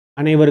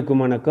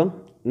அனைவருக்கும் வணக்கம்.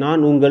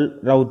 நான் உங்கள்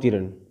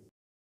ரவுத்திரன்.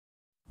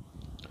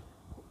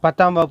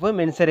 10ஆம் வகுப்பு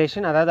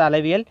மென்சரேஷன் அதாவது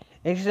அளவியல்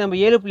எக்ஸசைஸ் நம்பர்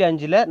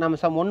 7.5ல் நம்ம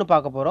சம் 1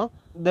 பார்க்க போகிறோம்.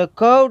 The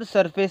curved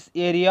surface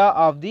area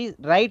of the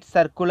right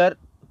circular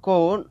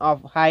cone of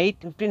height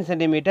 15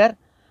 cm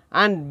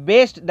and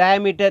base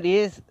diameter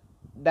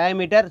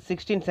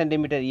 16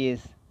 cm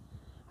is.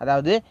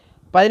 அதாவது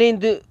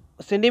 15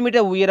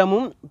 சென்டிமீட்டர்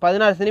உயரமும்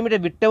 16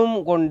 சென்டிமீட்டர்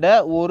விட்டமும் கொண்ட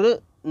ஒரு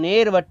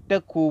நேர்வட்ட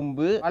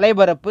கூம்பு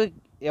வளைபரப்பு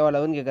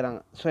எவ்வளவுன்னு கேட்குறாங்க.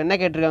 ஸோ என்ன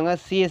கேட்டிருக்காங்க?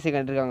 சிஎஸ்ஏ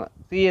கேட்டிருக்காங்க.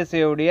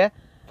 சிஎஸ்ஏவுடைய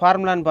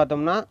ஃபார்முலான்னு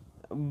பார்த்தோம்னா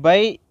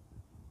பை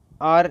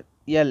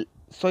ஆர்எல்.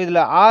 ஸோ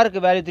இதில் ஆருக்கு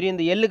வேல்யூ தெரியும்,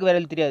 இந்த எல்லுக்கு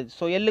வேல்யூ தெரியாது.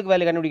 ஸோ எல்லுக்கு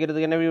வேல்யூ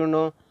கண்டுபிடிக்கிறதுக்கு என்ன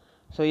பண்ணணும்?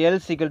 So L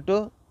equal to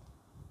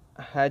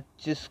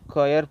H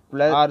square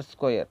plus R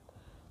square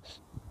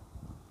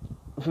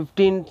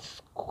 15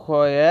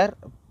 square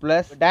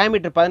plus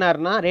diameter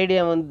 16னா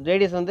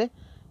radius வந்து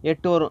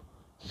 8 வரும்.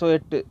 ஸோ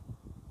 8.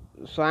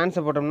 ஸோ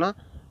ஆன்சர் போட்டோம்னா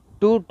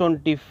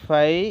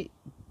 225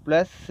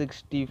 ப்ளஸ்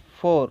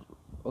 64.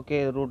 ஓகே,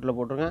 ரூட்டில்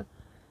போட்டிருங்க.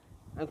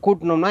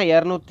 கூட்டினோம்னா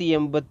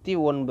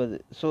 289.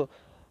 ஸோ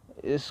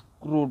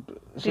ரூட்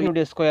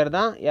இதனுடைய ஸ்கொயர்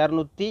தான்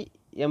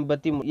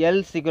 283.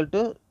 L equal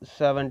to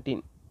 17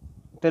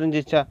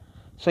 தெரிஞ்சிச்சா?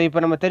 ஸோ இப்போ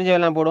நம்ம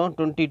தெரிஞ்சவெல்லாம் போடுவோம்.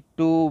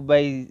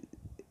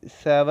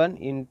 22/7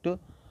 இன்ட்டு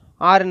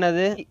ஆர்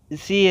என்னது?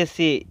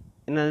 சிஎஸ்ஏ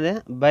என்னது?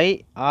 By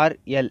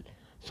RL.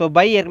 ஸோ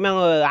பை ஏற்கனவே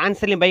அவங்க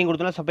ஆன்சர்லையும் பையும்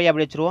கொடுத்தோம்னா ஸோ பை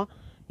அப்படி வச்சுருவோம்.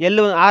 எல்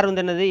ஆர்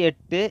வந்து என்னது?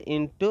 8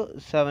 இன்ட்டு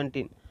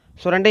 17.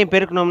 ஸோ ரெண்டையும்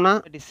பெருக்கணும்னா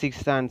 36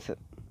 தான் answer.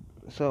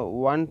 So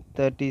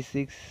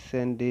 136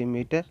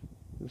 centimetre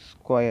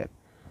square.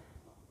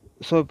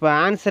 So இப்போ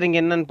ஆன்சர் இங்கே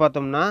என்னன்னு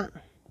பார்த்தோம்னா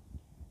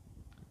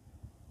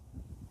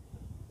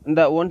இந்த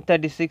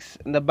 136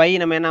 இந்த பை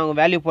நம்ம என்ன அவங்க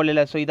வேல்யூ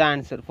போடல. ஸோ இதான்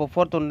ஆன்சர்.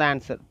 ஃபோர்த் ஒன் தான்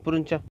ஆன்சர்.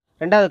 புரிஞ்சா?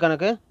 ரெண்டாவது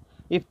கணக்கு.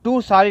 If two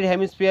solid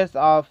hemispheres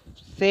of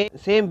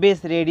same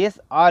base radius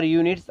R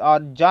units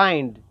R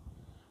joint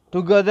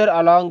together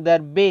along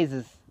their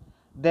bases,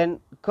 then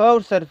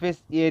curved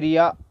surface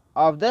area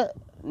of the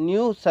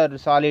new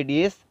solid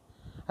is.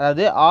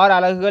 அதாவது 6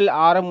 அலகுகள்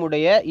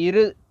ஆரமுடைய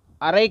இரு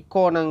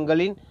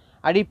அரைக்கோணங்களின்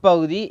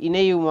அடிப்பகுதி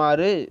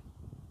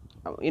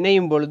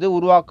இணையும் பொழுது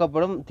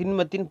உருவாக்கப்படும்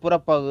திண்மத்தின்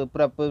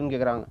புறப்புன்னு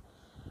கேட்குறாங்க.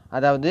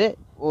 அதாவது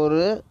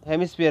ஒரு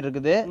ஹெமிஸ்பியர்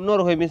இருக்குது,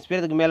 இன்னொரு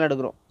ஹெமிஸ்பியர் இதுக்கு மேலே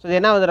எடுக்கிறோம். ஸோ இது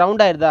என்ன அது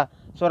ரவுண்ட் ஆயிடுதா?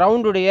 ஸோ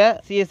ரவுண்டுடைய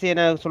சிஎஸ்சி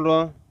என்ன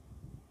சொல்கிறோம்?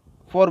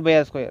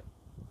 4/r².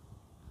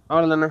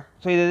 அவ்வளோதானே.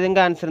 ஸோ இது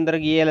எங்கே ஆன்சர்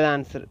இருந்திருக்கு? ஏல தான்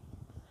ஆன்சர்.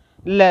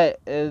 இல்லை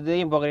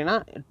இதையும் பார்க்குறீங்கன்னா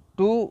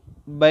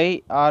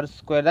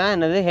 2/r² தான்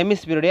என்னது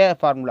ஹெமிஸ்பியருடைய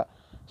ஃபார்முலா.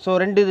 ஸோ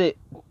ரெண்டு இது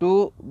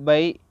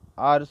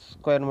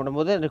 2/r²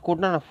 போடும்போது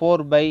கூட்டினா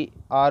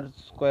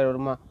 4/r²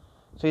 வருமா?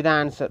 ஸோ இதான்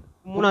ஆன்சர்.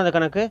 மூணாவது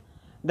கணக்கு.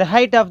 The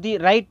height of the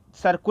right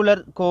circular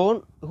cone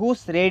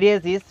whose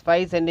radius is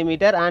 5 cm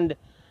and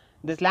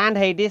the slant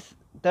height is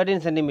 13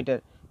 cm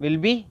will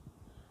be.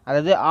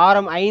 அதாவது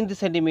ஆரம் 5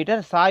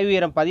 சென்டிமீட்டர் சாய்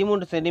உயரம்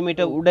 13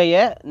 சென்டிமீட்டர் உடைய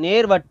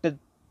நேர்வட்ட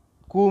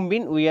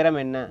கூம்பின் உயரம்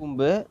என்ன?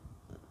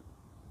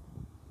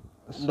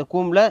 இந்த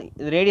கூம்பில்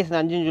ரேடியஸ்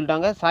 5ன்னு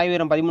சொல்லிட்டாங்க, சாய்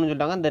உயரம் 13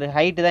 சொல்லிட்டாங்க. இந்த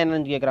ஹைட்டு தான்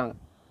என்னன்னு கேட்குறாங்க.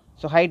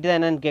 ஸோ ஹைட்டு தான்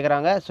என்னன்னு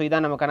கேட்குறாங்க. ஸோ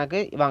இதான் நம்ம கணக்கு.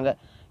 வாங்க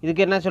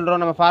இதுக்கு என்ன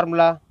சொல்கிறோம் நம்ம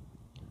ஃபார்முலா?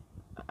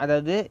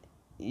 அதாவது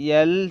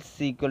L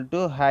equal to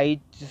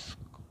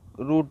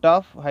root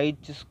of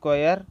H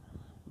square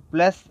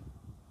plus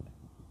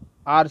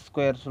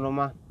ஆர்²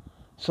 சொல்லுமா?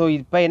 ஸோ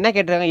இப்போ என்ன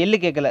கேட்டிருக்காங்க? எல்லு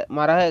கேட்கல,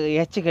 மாறாக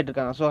ஹெச்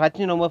கேட்டிருக்காங்க. ஸோ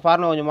ஹெச்னு ரொம்ப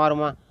ஃபார்முலா கொஞ்சம்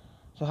மாறுமா?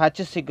 So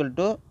H equal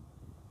to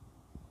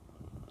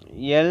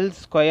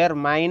L²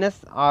 minus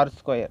R².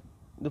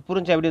 இது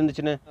புரிஞ்சா எப்படி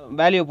இருந்துச்சுன்னு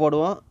வேல்யூ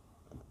போடுவோம்.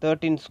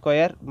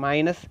 13²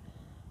 மைனஸ்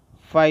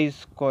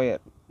 5².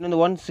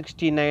 இன்னும்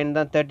 169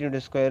 தான்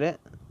 13²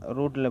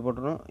 ரூட்டில்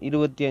போட்டுரும்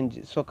 25.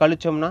 ஸோ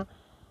கழிச்சோம்னா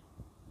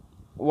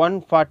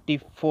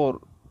 144.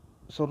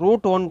 ஸோ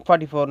ரூட்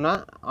 144னா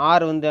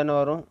ஆர் வந்து என்ன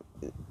வரும்?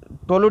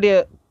 12உடைய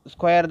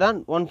ஸ்கொயர் தான்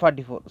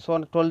 144. ஸோ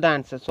 12 தான்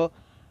answer. So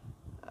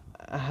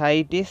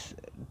height is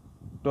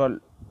 12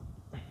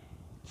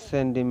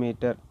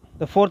 centimetre.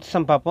 The fourth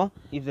sum பார்ப்போம்.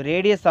 If the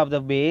radius of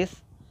the base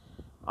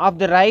of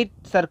the right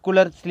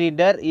circular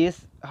cylinder is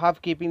half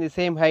keeping the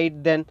same height,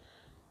 then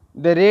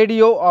the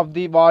radio of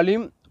the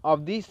volume of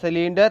the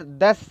cylinder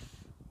thus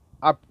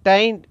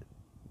obtained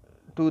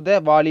to the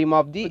volume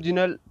of the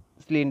original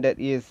cylinder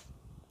is.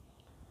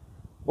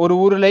 ஒரு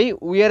உருளை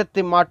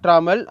உயரத்தை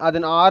மாற்றாமல்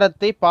அதன்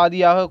ஆரத்தை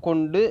பாதியாக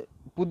கொண்டு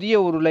புதிய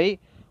உருளை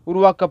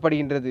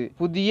உருவாக்கப்படுகின்றது.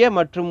 புதிய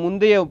மற்றும்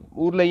முந்தைய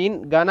உருளையின்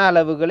கன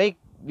அளவுகளை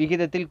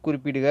விகிதத்தில்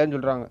குறிப்பிடுகன்னு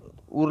சொல்கிறாங்க.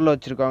 உருளை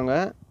வச்சுருக்காங்க.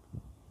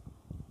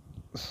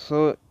 ஸோ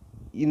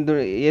இந்த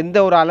எந்த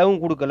ஒரு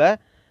அளவும் கொடுக்கல.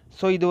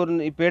 ஸோ இது ஒரு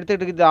இப்போ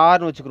எடுத்துக்கிட்டு இது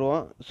ஆர்னு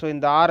வச்சுக்கிடுவோம். ஸோ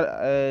இந்த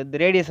இந்த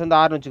ரேடியஸ் வந்து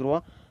ஆர்னு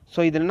வச்சுக்கிடுவோம். ஸோ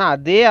இது என்ன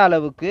அதே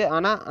அளவுக்கு,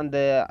 ஆனால் அந்த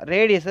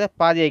ரேடியஸை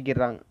பாதி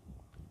ஆக்கிடுறாங்க.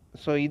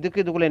 ஸோ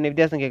இதுக்குள்ளே என்ன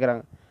வித்தியாசம்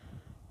கேட்குறாங்க?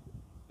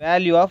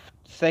 வேல்யூ ஆஃப்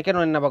செகண்ட்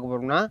ஒன் என்ன பார்க்க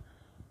போகிறோம்னா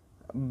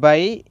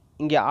பை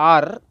இங்கே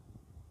R²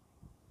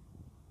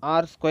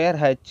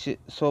 ஹச்.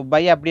 ஸோ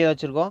பை அப்படியே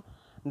வச்சுருக்கோம்.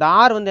 இந்த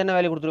ஆர் வந்து என்ன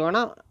value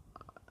கொடுத்துருக்கோன்னா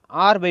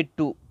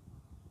R/2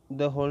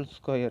 the whole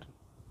square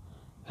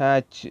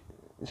h.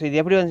 So இது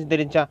எப்படி வந்து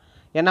தெரிஞ்சா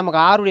ஏன்னா நமக்கு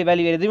ஆருடைய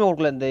வேல்யூ எதுவுமே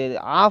கொடுக்கல, இந்த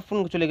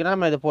ஆஃப்னு சொல்லிக்கிறோம்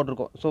நம்ம இதை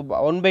போட்டிருக்கோம். ஸோ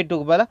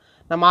 1/2க்கு பதிலாக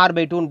நம்ம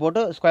r/2ன்னு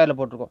போட்டு ஸ்கொயரில்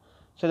போட்டிருக்கோம்.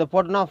 ஸோ இதை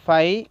போட்டோம்னா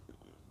 5,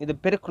 இது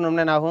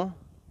பெருக்கணும்னா என்ன ஆகும்,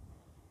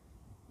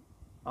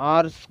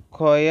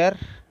 r²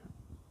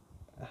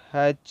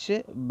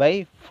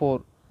 h/4.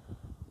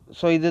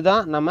 ஸோ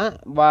இதுதான் நம்ம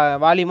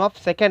வால்யூம்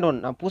ஆஃப் செகண்ட் ஒன்.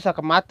 நான் புதுசாக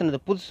மாற்றினது,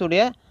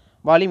 புதுசுடைய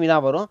வால்யூம்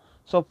இதான் வரும்.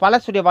 ஸோ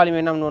பழசுடைய வால்யூம்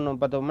என்னன்னு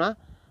ஒன்று பார்த்தோம்னா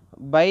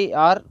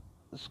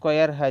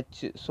r²h.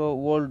 So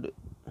old.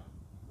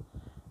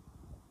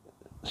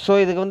 ஸோ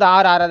இதுக்கு வந்து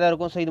r தான்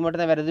இருக்கும். ஸோ இது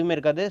மட்டும் தான், வேறு எதுவுமே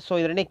இருக்காது. ஸோ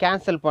இது ரெண்டையும்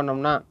கேன்சல்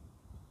பண்ணோம்னா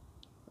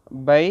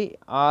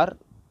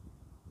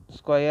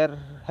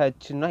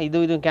r²h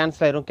இதுவும்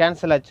கேன்சல் ஆயிரும்.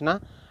 கேன்சல் ஆச்சுன்னா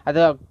அது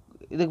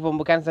இதுக்கு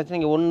போகும்போது கேன்சல் ஆச்சுன்னா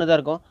இங்கே 1 தான்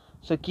இருக்கும்.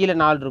 ஸோ கீழே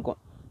 4 இருக்கும்.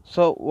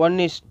 ஸோ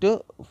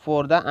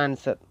 1:4 தான்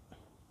ஆன்சர்.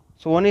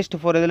 ஸோ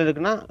 1:4 எதில்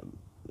இருக்குன்னா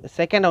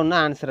செகண்ட் ஒன்று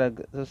ஆன்சராக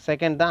இருக்குது. ஸோ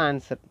செகண்ட் தான்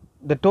answer.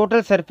 The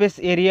total surface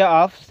area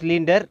of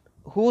cylinder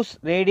whose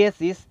radius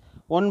is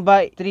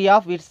 1/3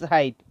 of it's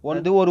height.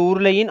 ஒரு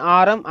உருளையின்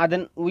ஆரம்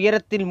அதன்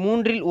உயரத்தில்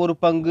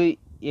 1/3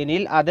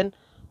 எனில் அதன்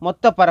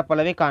மொத்த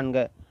பரப்பளவை காண்க.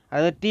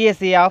 அதாவது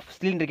டிஎஸ்ஏ ஆஃப்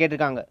சிலிண்டர்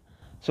கேட்டிருக்காங்க.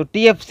 ஸோ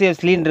டிஎஃப்சி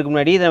சிலிண்டருக்கு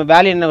முன்னாடி இதை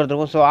வேல்யூ என்ன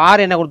கொடுத்துருக்கோம், ஸோ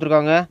ஆர் என்ன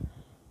கொடுத்துருக்காங்க,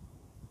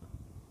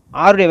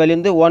 ஆருடைய வேல்யூ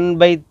வந்து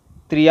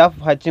 1/3 ஆஃப்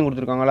ஹச்னு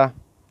கொடுத்துருக்காங்களா.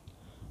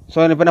 ஸோ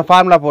இப்போ நான்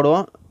ஃபார்முலா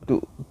போடுவோம்,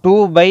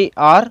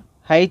 2/r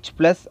h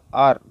 +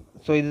 r.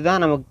 ஸோ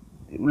இதுதான் நமக்கு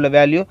உள்ள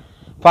வேல்யூ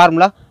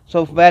ஃபார்முலா. ஸோ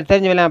வேறு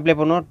தெரிஞ்ச வேலையை அப்ளை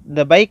பண்ணுவோம்.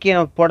 இந்த பைக்கு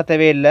நம்ம போட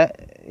தேவையில்லை,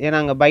 ஏன்னா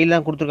அங்கே பையில்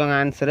தான் கொடுத்துருக்காங்க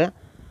ஆன்சரு.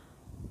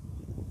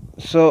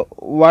 ஸோ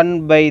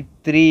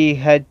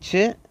 1/3h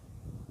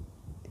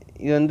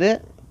இது வந்து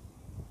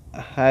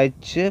h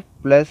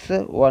 +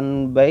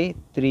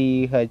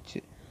 1/3h.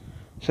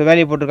 ஸோ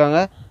வேல்யூ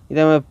போட்டிருக்காங்க.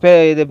 இதை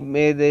இது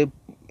இது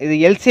இது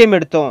எல்சிஎம்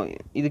எடுத்தோம்,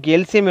 இதுக்கு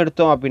எல்சிஎம்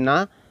எடுத்தோம் அப்படின்னா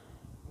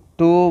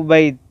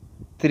 2/3/h².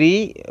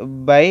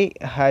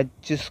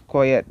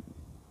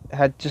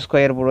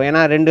 போடுவோம்,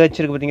 ஏன்னா 2 h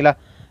இருக்குது பார்த்தீங்களா,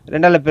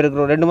 2ஆல்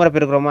பெருக்கிறோம், 2 முறை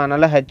பெருக்கிறோமா,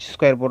 அதனால்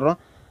h² போடுறோம்.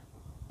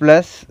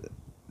 Plus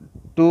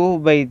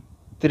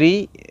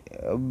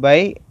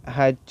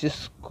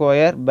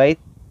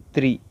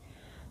 2/3/h²/3.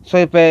 ஸோ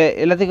இப்போ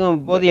எல்லாத்துக்கும்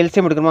போது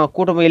எல்சிஎம் எடுக்கணுமா,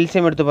 கூட்டம்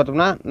எல்சிஎம் எடுத்து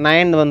பார்த்தோம்னா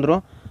 9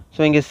 வந்துடும். ஸோ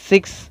இங்கே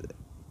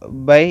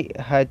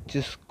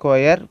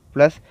 6/h²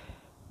 ப்ளஸ்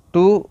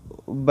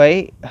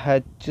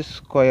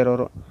 2/h²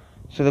 வரும்.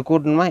 ஸோ இதை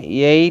கூட்டணுமா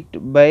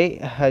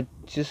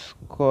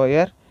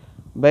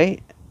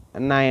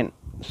 8/h²/9.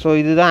 ஸோ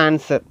இதுதான்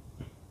ஆன்சர்.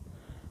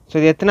 ஸோ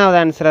இது எத்தனாவது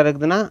ஆன்சராக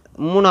இருக்குதுன்னா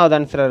 3ஆவது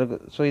ஆன்சராக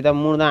இருக்குது. ஸோ இதான்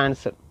 3 தான்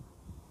ஆன்சர்.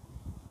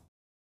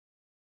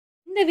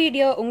 இந்த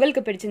வீடியோ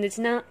உங்களுக்கு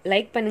பிடிச்சிருந்துச்சுன்னா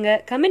லைக் பண்ணுங்க,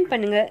 கமெண்ட்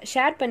பண்ணுங்க,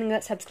 ஷேர் பண்ணுங்க,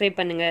 சப்ஸ்கிரைப்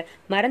பண்ணுங்க.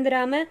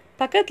 மறந்துடாம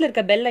பக்கத்தில்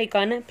இருக்க பெல்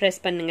ஐகானை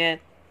பிரஸ் பண்ணுங்க.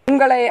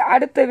 உங்களை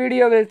அடுத்த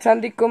வீடியோவில்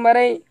சந்திக்கும்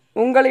வரை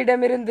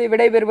உங்களிடமிருந்து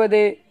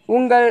விடைபெறுவது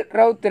உங்கள்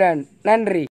ரவுத்திரன். நன்றி.